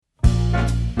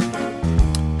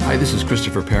Hi, this is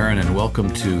Christopher Perrin, and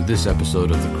welcome to this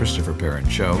episode of The Christopher Perrin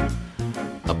Show,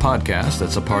 a podcast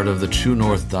that's a part of the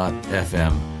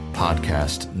TrueNorth.fm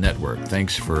podcast network.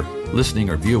 Thanks for listening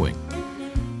or viewing.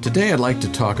 Today, I'd like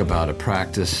to talk about a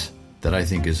practice that I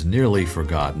think is nearly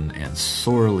forgotten and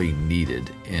sorely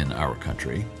needed in our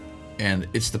country, and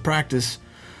it's the practice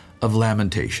of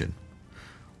lamentation.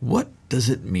 What does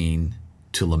it mean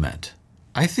to lament?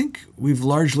 I think we've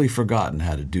largely forgotten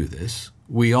how to do this.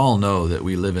 We all know that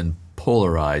we live in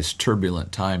polarized,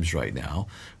 turbulent times right now,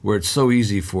 where it's so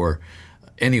easy for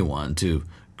anyone to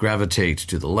gravitate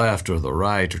to the left or the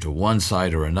right or to one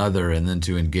side or another, and then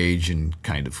to engage in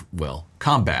kind of,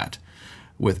 combat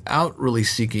without really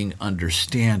seeking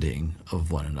understanding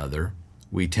of one another.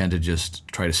 We tend to just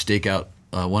try to stake out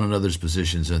one another's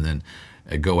positions and then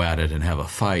go at it and have a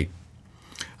fight.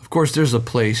 Of course, there's a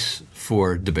place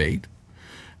for debate,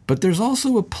 but there's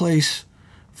also a place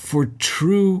for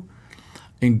true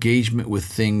engagement with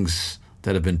things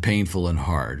that have been painful and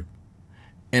hard.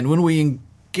 And when we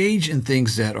engage in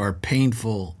things that are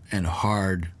painful and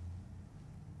hard,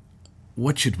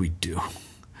 what should we do?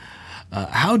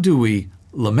 How do we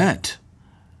lament?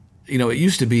 It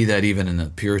used to be that even in the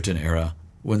Puritan era,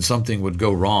 when something would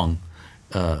go wrong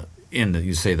in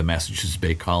the Massachusetts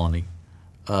Bay Colony,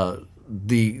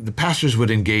 the pastors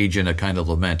would engage in a kind of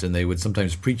lament, and they would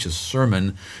sometimes preach a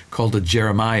sermon called a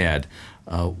Jeremiad,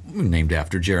 named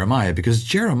after Jeremiah, because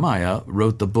Jeremiah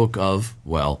wrote the book of,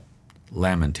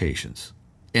 Lamentations.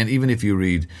 And even if you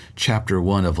read chapter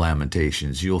 1 of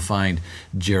Lamentations, you'll find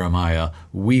Jeremiah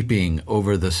weeping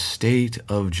over the state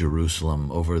of Jerusalem,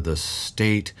 over the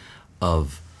state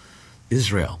of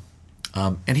Israel.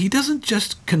 And he doesn't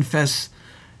just confess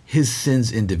his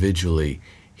sins individually.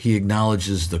 He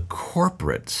acknowledges the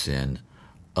corporate sin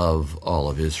of all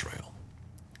of Israel.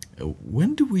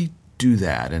 When do we do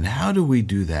that, and how do we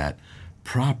do that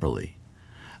properly?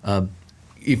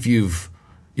 If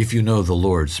you know the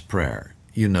Lord's Prayer,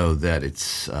 you know that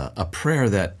it's a prayer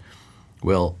that,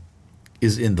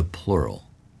 is in the plural.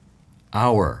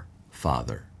 Our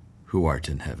Father, who art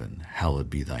in heaven,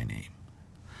 hallowed be thy name.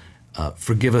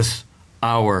 Forgive us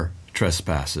our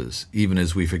trespasses, even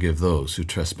as we forgive those who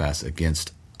trespass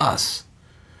against us.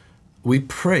 We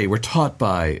pray. We're taught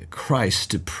by Christ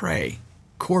to pray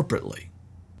corporately.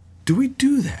 Do we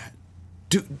do that?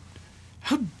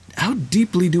 How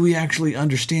deeply do we actually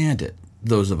understand it,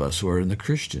 those of us who are in the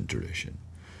Christian tradition?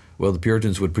 Well, the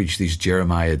Puritans would preach these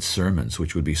Jeremiad sermons,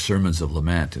 which would be sermons of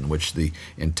lament, in which the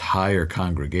entire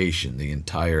congregation, the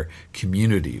entire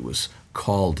community was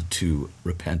called to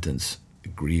repentance,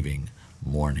 grieving,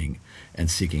 mourning,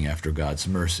 and seeking after God's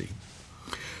mercy.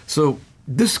 So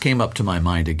this came up to my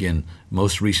mind again,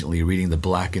 most recently reading The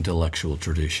Black Intellectual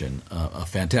Tradition, a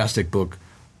fantastic book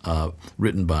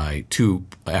written by two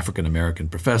African-American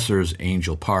professors,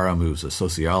 Angel Parham, who's a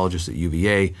sociologist at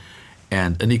UVA,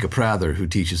 and Anika Prather, who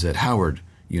teaches at Howard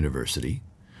University.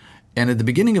 And at the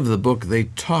beginning of the book, they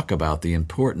talk about the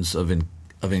importance of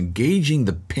engaging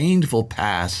the painful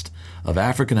past of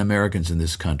African Americans in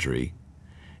this country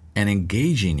and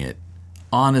engaging it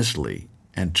honestly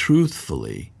and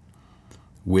truthfully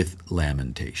with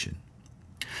lamentation.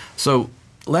 So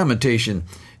lamentation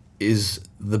is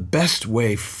the best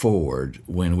way forward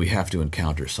when we have to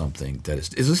encounter something that is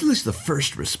at least the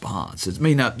first response. It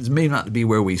may not be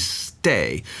where we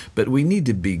stay, but we need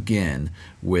to begin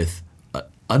with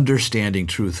understanding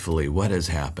truthfully what has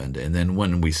happened, and then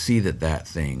when we see that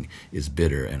thing is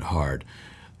bitter and hard,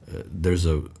 there's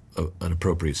an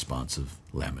appropriate response of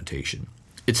lamentation.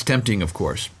 It's tempting, of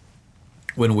course,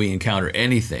 when we encounter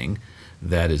anything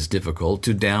that is difficult,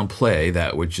 to downplay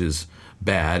that which is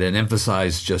bad and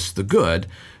emphasize just the good.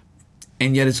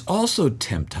 And yet it's also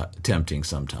tempting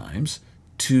sometimes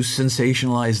to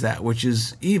sensationalize that which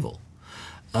is evil.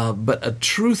 But a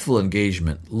truthful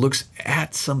engagement looks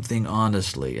at something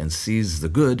honestly and sees the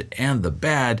good and the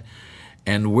bad,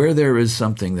 and where there is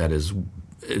something that is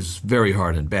very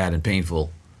hard and bad and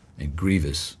painful and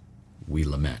grievous, we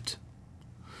lament.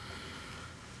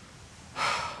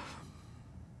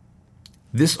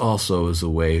 This also is a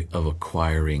way of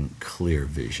acquiring clear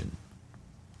vision.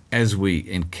 As we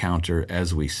encounter,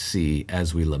 as we see,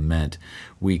 as we lament,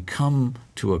 we come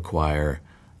to acquire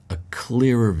a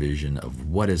clearer vision of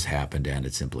what has happened and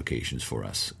its implications for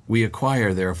us. We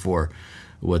acquire, therefore,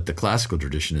 what the classical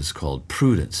tradition is called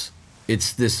prudence.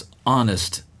 It's this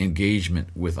honest engagement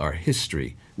with our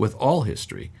history, with all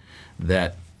history,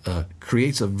 that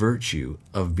creates a virtue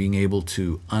of being able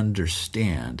to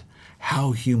understand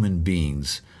how human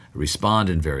beings respond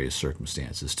in various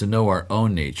circumstances, to know our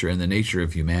own nature and the nature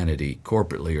of humanity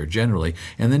corporately or generally,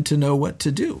 and then to know what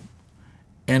to do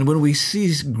And when we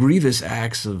see grievous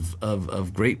acts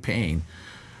of great pain,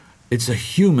 it's a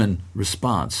human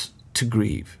response to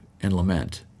grieve and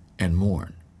lament and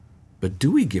mourn. But do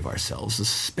we give ourselves a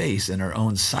space in our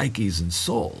own psyches and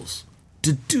souls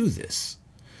to do this?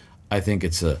 I think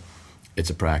it's a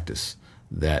practice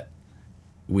that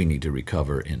we need to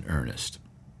recover in earnest.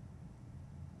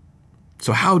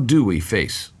 So how do we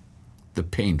face the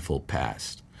painful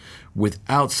past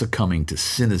without succumbing to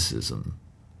cynicism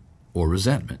or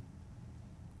resentment?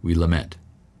 We lament.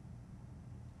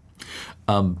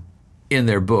 In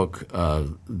their book,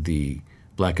 the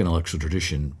Black intellectual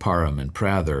tradition, Parham and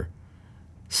Prather,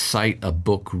 cite a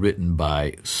book written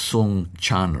by Sung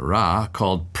Chan Ra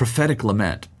called Prophetic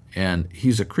Lament. And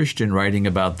he's a Christian writing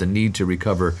about the need to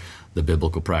recover the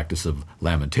biblical practice of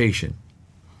lamentation.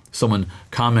 Someone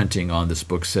commenting on this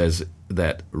book says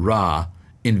that Ra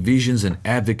envisions and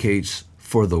advocates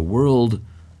for the world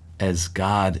as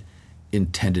God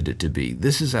intended it to be.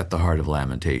 This is at the heart of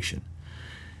lamentation.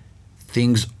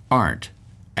 Things aren't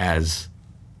as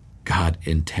God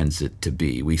intends it to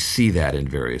be. We see that in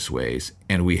various ways,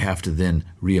 and we have to then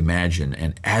reimagine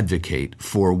and advocate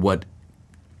for what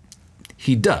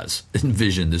he does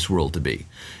envision this world to be.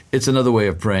 It's another way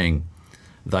of praying,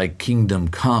 "Thy kingdom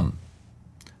come,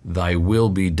 thy will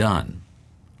be done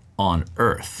on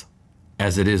earth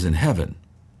as it is in heaven."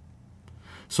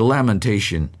 So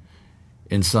lamentation,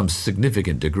 in some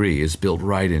significant degree, is built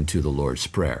right into the Lord's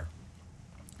Prayer.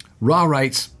 Ra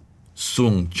writes,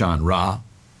 Sung Chan Ra,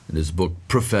 in his book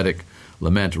Prophetic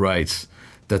Lament, writes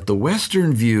that the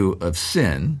Western view of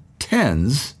sin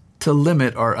tends to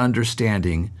limit our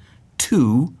understanding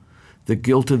to the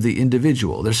guilt of the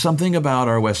individual. There's something about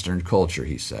our Western culture,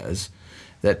 he says,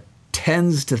 that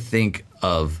tends to think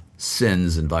of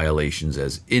sins and violations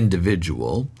as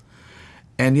individual.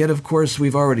 And yet, of course,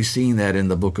 we've already seen that in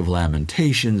the book of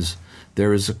Lamentations,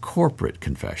 there is a corporate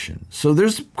confession. So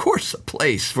there's, of course, a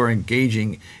place for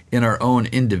engaging in our own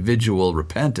individual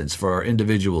repentance for our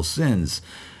individual sins.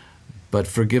 But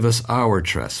forgive us our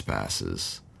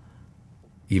trespasses,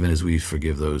 even as we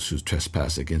forgive those who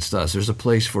trespass against us. There's a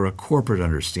place for a corporate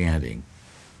understanding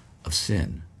of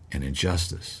sin and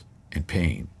injustice and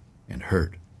pain and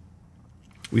hurt.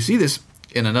 We see this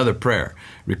in another prayer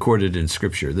recorded in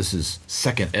Scripture. This is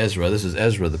 2nd Ezra. This is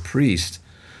Ezra the priest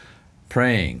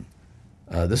praying.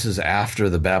 This is after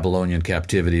the Babylonian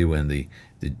captivity, when the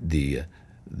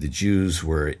Jews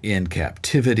were in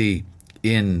captivity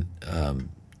in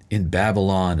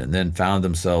Babylon, and then found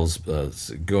themselves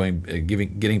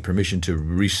getting permission to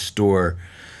restore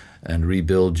and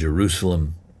rebuild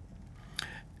Jerusalem.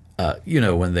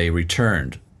 When they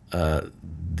returned,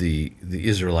 the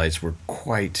Israelites were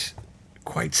quite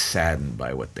saddened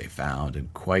by what they found, and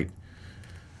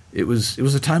it was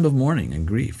a time of mourning and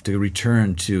grief to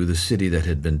return to the city that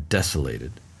had been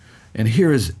desolated. And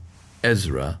here is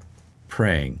Ezra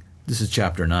praying. This is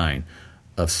chapter 9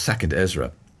 of 2nd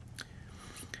Ezra.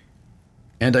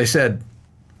 "And I said,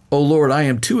 O Lord, I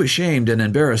am too ashamed and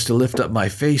embarrassed to lift up my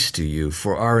face to you,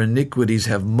 for our iniquities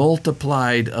have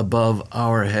multiplied above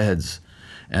our heads,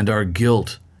 and our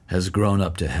guilt has grown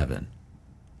up to heaven."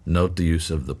 Note the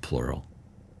use of the plural.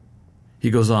 He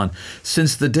goes on,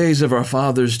 "Since the days of our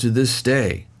fathers to this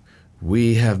day,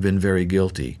 we have been very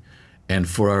guilty, and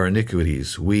for our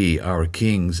iniquities, we, our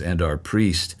kings and our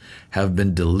priests, have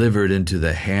been delivered into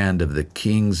the hand of the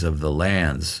kings of the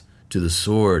lands, to the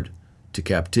sword, to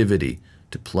captivity,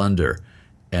 to plunder,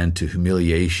 and to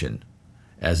humiliation,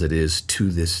 as it is to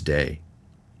this day.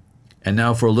 And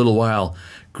now for a little while,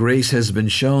 grace has been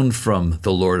shown from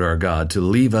the Lord our God to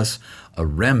leave us a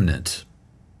remnant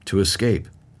to escape,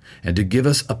 and to give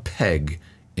us a peg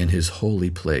in his holy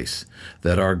place,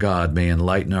 that our God may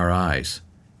enlighten our eyes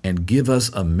and give us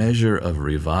a measure of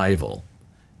revival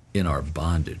in our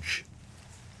bondage."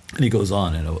 And he goes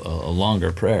on in a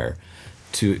longer prayer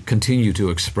to continue to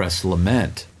express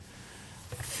lament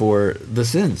for the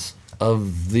sins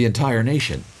of the entire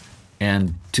nation,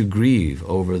 and to grieve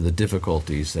over the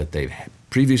difficulties that they've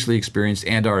previously experienced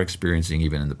and are experiencing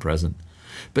even in the present.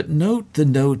 But note the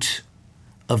note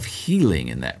of healing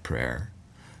in that prayer,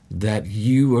 that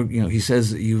he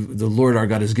says that the Lord our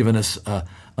God has given us a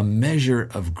measure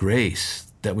of grace,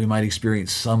 that we might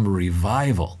experience some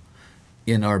revival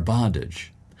in our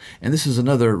bondage. And this is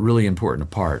another really important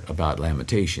part about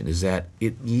lamentation, is that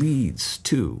it leads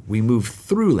to, we move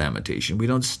through lamentation. We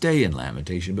don't stay in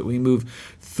lamentation, but we move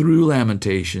through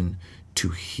lamentation to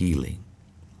healing.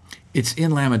 It's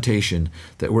in lamentation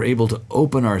that we're able to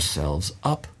open ourselves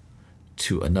up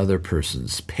to another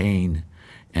person's pain,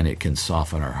 and it can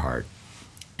soften our heart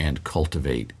and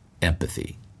cultivate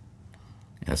empathy.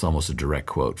 And that's almost a direct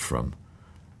quote from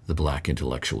the Black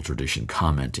intellectual tradition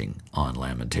commenting on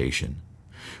lamentation.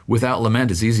 Without lament,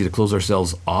 it's easy to close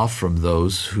ourselves off from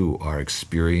those who are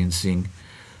experiencing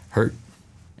hurt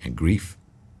and grief.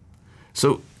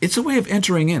 So it's a way of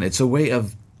entering in. It's a way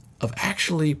of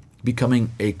actually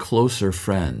becoming a closer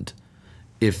friend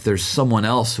if there's someone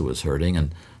else who is hurting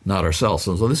and not ourselves.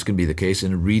 So this can be the case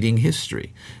in reading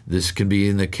history. This can be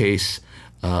in the case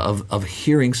of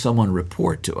hearing someone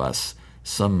report to us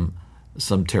some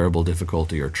terrible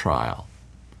difficulty or trial.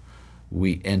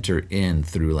 We enter in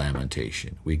through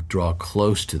lamentation. We draw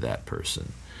close to that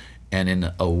person. And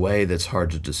in a way that's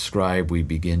hard to describe, we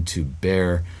begin to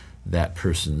bear that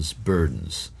person's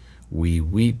burdens. We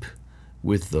weep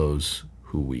with those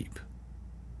who weep.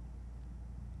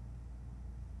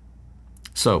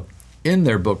 So, in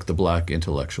their book, The Black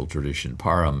Intellectual Tradition,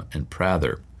 Parham and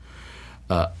Prather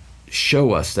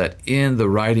show us that in the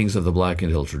writings of the Black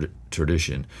intellectual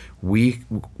tradition, we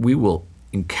will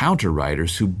encounter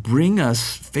writers who bring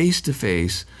us face to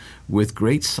face with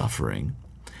great suffering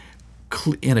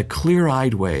in a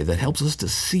clear-eyed way that helps us to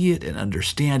see it and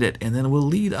understand it, and then will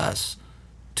lead us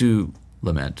to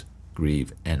lament,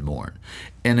 grieve, and mourn.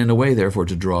 And in a way, therefore,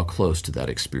 to draw close to that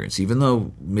experience, even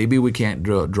though maybe we can't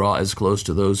draw as close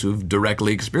to those who've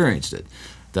directly experienced it.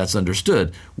 That's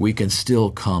understood. We can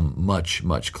still come much,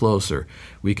 much closer.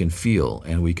 We can feel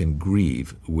and we can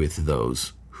grieve with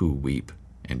those who weep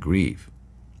and grieve.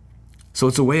 So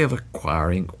it's a way of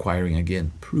acquiring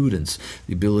again, prudence,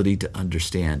 the ability to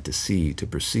understand, to see, to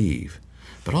perceive,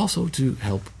 but also to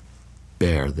help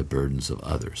bear the burdens of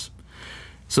others.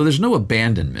 So there's no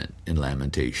abandonment in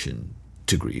lamentation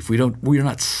to grief. We're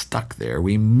not stuck there.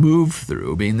 We move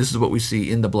through. I mean, this is what we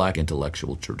see in the Black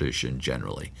intellectual tradition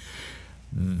generally.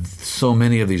 So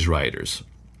many of these writers,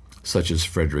 such as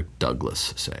Frederick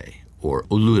Douglass, say, or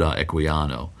Olaudah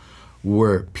Equiano,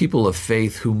 were people of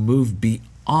faith who moved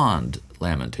beyond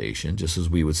lamentation, just as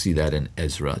we would see that in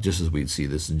Ezra, just as we'd see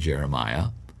this in Jeremiah,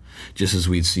 just as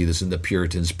we'd see this in the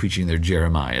Puritans preaching their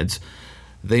Jeremiads.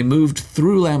 They moved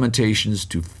through lamentations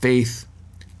to faith,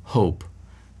 hope,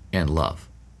 and love.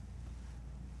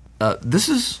 This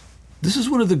is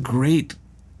one of the great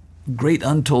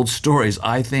untold stories,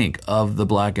 I think, of the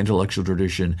Black intellectual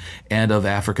tradition and of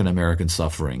African American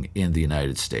suffering in the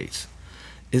United States,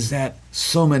 is that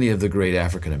so many of the great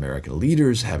African American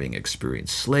leaders, having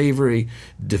experienced slavery,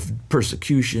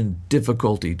 persecution,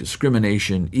 difficulty,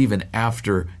 discrimination, even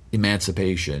after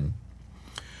emancipation,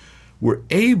 were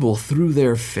able through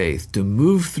their faith to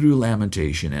move through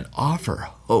lamentation and offer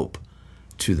hope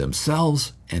to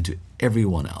themselves and to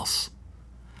everyone else.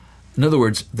 In other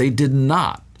words, they did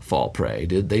not fall prey,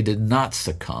 they did not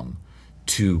succumb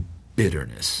to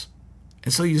bitterness.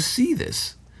 And so you see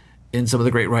this in some of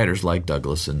the great writers like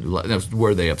Douglass. And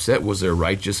were they upset? Was there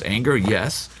righteous anger?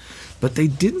 Yes. But they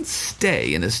didn't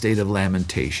stay in a state of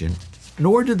lamentation,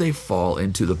 nor did they fall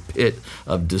into the pit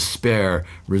of despair,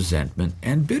 resentment,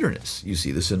 and bitterness. You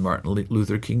see this in Martin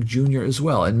Luther King Jr. as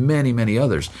well, and many, many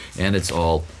others. And it's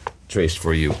all traced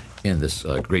for you in this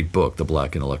great book, The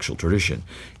Black Intellectual Tradition.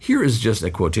 Here is just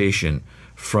a quotation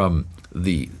from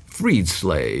the freed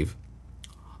slave,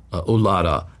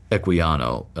 Olaudah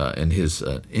Equiano, in his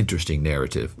interesting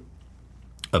narrative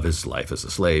of his life as a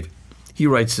slave. He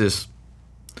writes this.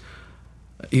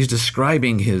 He's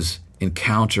describing his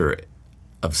encounter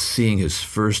of seeing his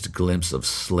first glimpse of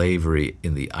slavery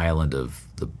in the island of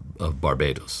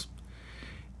Barbados.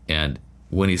 And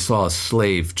when he saw a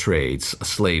slave trade, a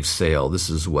slave sale, this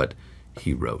is what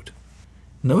he wrote.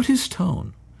 Note his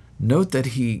tone. Note that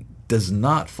he does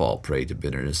not fall prey to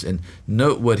bitterness, and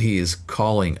note what he is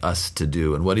calling us to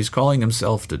do and what he's calling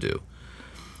himself to do.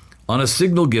 On a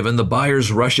signal given, the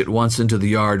buyers rush at once into the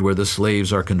yard where the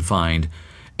slaves are confined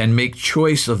and make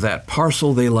choice of that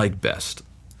parcel they like best.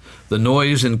 The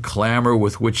noise and clamor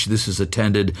with which this is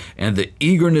attended and the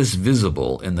eagerness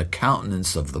visible in the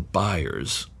countenance of the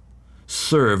buyers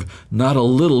serve not a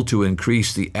little to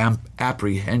increase the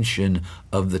apprehension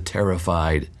of the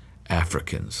terrified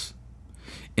Africans.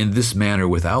 In this manner,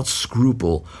 without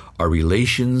scruple, are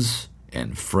relations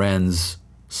and friends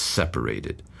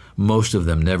separated, most of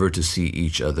them never to see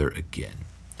each other again.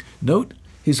 Note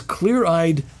his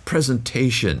clear-eyed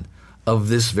presentation of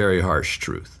this very harsh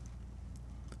truth.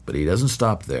 But he doesn't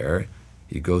stop there.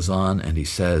 He goes on and he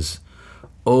says,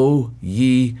 "O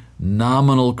ye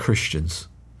nominal Christians,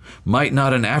 might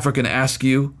not an African ask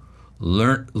you,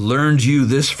 learned you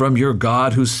this from your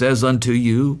God who says unto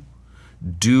you,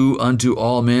 do unto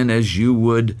all men as you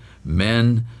would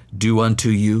men do unto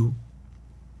you?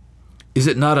 Is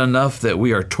it not enough that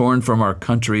we are torn from our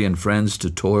country and friends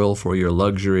to toil for your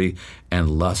luxury and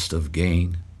lust of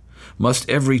gain? Must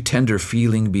every tender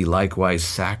feeling be likewise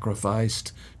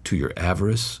sacrificed to your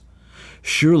avarice?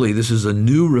 Surely this is a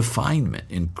new refinement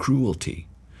in cruelty,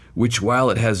 which, while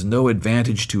it has no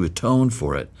advantage to atone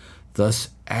for it, thus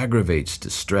aggravates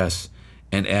distress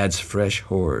and adds fresh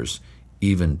horrors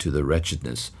even to the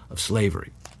wretchedness of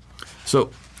slavery. So,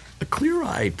 a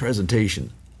clear-eyed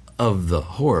presentation of the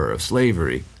horror of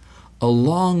slavery,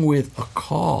 along with a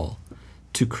call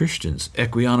to Christians,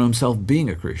 Equiano himself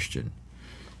being a Christian,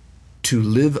 to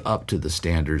live up to the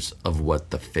standards of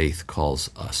what the faith calls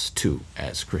us to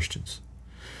as Christians.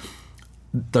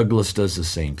 Douglas does the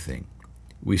same thing.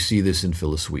 We see this in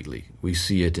Phyllis Wheatley. We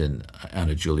see it in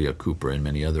Anna Julia Cooper and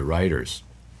many other writers.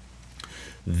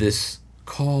 This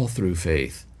call through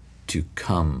faith to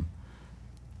come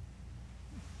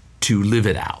to live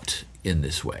it out in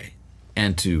this way,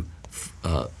 and to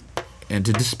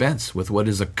dispense with what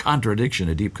is a contradiction,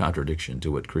 a deep contradiction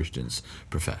to what Christians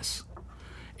profess.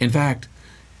 In fact,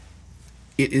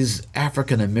 it is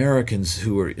African Americans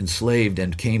who were enslaved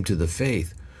and came to the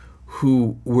faith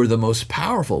who were the most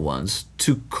powerful ones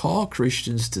to call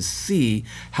Christians to see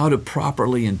how to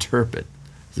properly interpret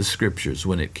the scriptures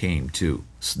when it came to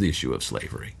the issue of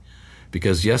slavery.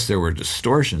 Because yes, there were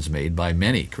distortions made by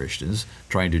many Christians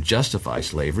trying to justify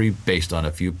slavery based on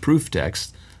a few proof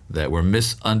texts that were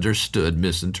misunderstood,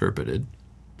 misinterpreted.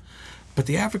 But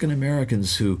the African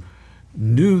Americans who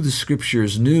knew the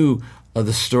scriptures, knew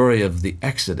the story of the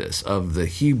Exodus, of the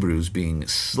Hebrews being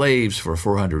slaves for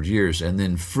 400 years and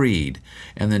then freed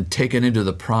and then taken into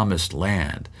the promised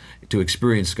land to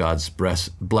experience God's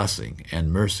blessing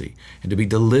and mercy and to be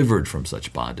delivered from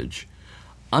such bondage,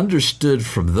 understood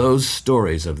from those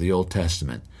stories of the Old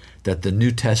Testament that the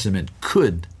New Testament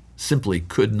simply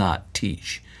could not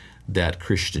teach that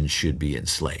Christians should be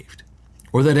enslaved,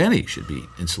 or that any should be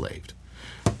enslaved.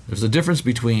 There's a difference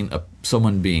between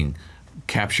someone being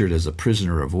captured as a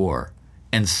prisoner of war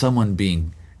and someone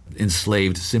being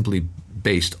enslaved simply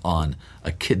based on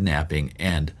a kidnapping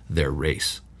and their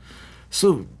race.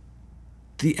 So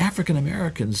the African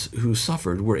Americans who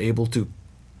suffered were able to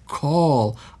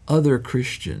call other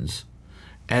Christians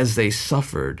as they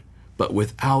suffered, but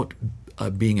without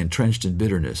being entrenched in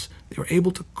bitterness. They were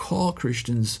able to call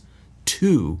Christians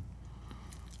to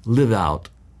live out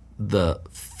the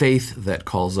faith that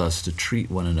calls us to treat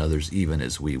one another even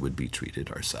as we would be treated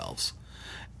ourselves,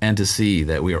 and to see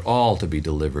that we are all to be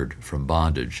delivered from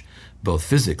bondage, both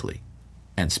physically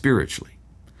and spiritually.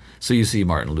 So you see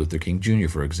Martin Luther King Jr.,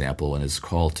 for example, in his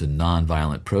call to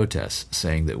nonviolent protests,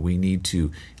 saying that we need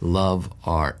to love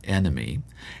our enemy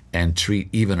and treat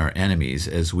even our enemies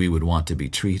as we would want to be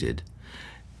treated.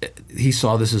 He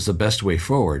saw this as the best way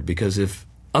forward, because if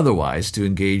otherwise, to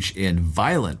engage in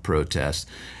violent protest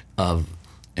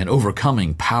and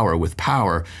overcoming power with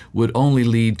power would only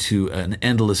lead to an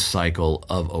endless cycle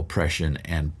of oppression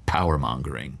and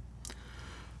power-mongering.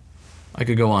 I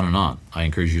could go on and on. I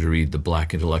encourage you to read the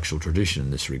Black intellectual tradition in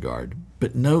this regard.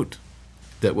 But note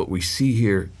that what we see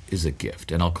here is a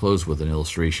gift. And I'll close with an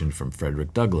illustration from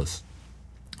Frederick Douglass.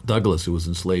 Douglass, who was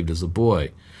enslaved as a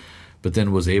boy, but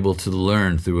then was able to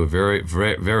learn through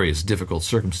various difficult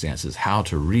circumstances how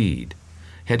to read,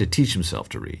 had to teach himself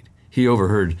to read. He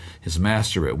overheard his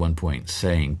master at one point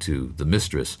saying to the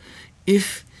mistress,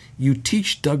 "If you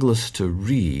teach Douglass to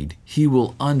read, he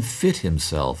will unfit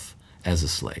himself as a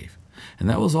slave." And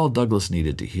that was all Douglass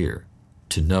needed to hear,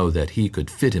 to know that he could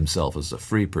fit himself as a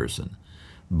free person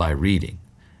by reading.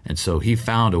 And so he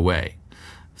found a way,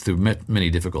 through many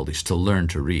difficulties, to learn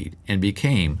to read, and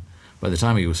became, by the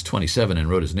time he was 27 and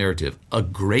wrote his narrative, a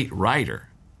great writer,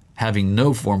 having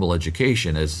no formal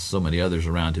education as so many others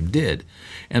around him did.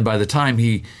 And by the time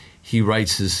he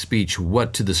writes his speech,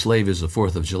 "What to the Slave is the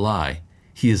 4th of July,"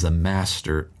 he is a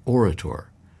master orator.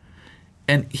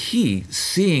 And he,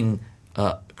 seeing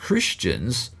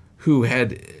Christians who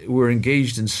were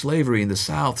engaged in slavery in the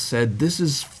South, said, this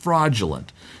is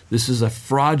fraudulent. This is a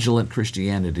fraudulent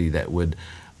Christianity that would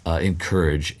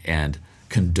encourage and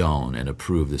condone and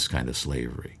approve this kind of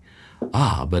slavery.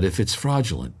 But if it's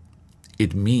fraudulent,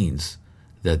 it means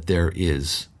that there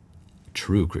is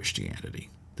true Christianity,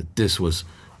 that this was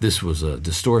a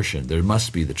distortion. There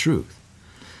must be the truth.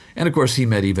 And of course, he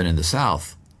met even in the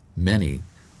South many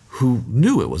who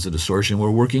knew it was a distortion,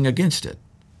 were working against it.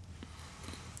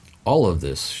 All of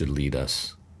this should lead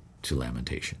us to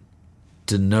lamentation.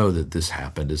 To know that this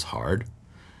happened is hard.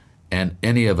 And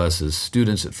any of us as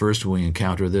students at first when we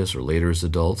encounter this, or later as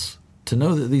adults, to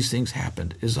know that these things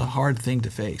happened is a hard thing to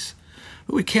face.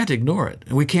 But we can't ignore it.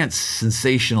 And we can't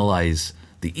sensationalize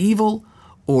the evil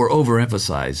or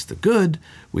overemphasize the good.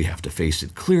 We have to face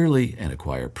it clearly and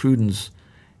acquire prudence,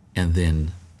 and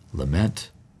then lament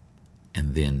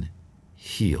and then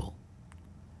heal.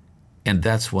 And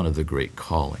that's one of the great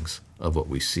callings of what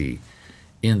we see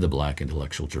in the Black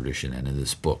intellectual tradition and in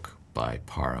this book by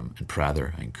Parham and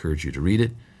Prather. I encourage you to read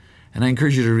it. And I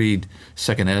encourage you to read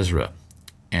 2nd Ezra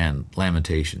and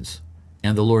Lamentations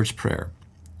and the Lord's Prayer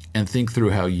and think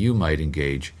through how you might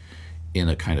engage in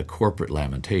a kind of corporate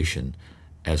lamentation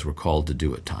as we're called to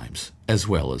do at times, as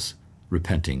well as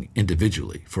repenting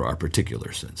individually for our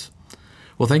particular sins.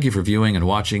 Well, thank you for viewing and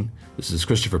watching. This is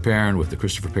Christopher Perrin with The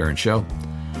Christopher Perrin Show.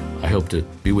 I hope to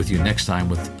be with you next time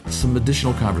with some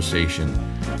additional conversation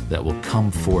that will come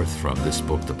forth from this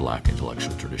book, The Black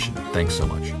Intellectual Tradition. Thanks so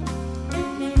much.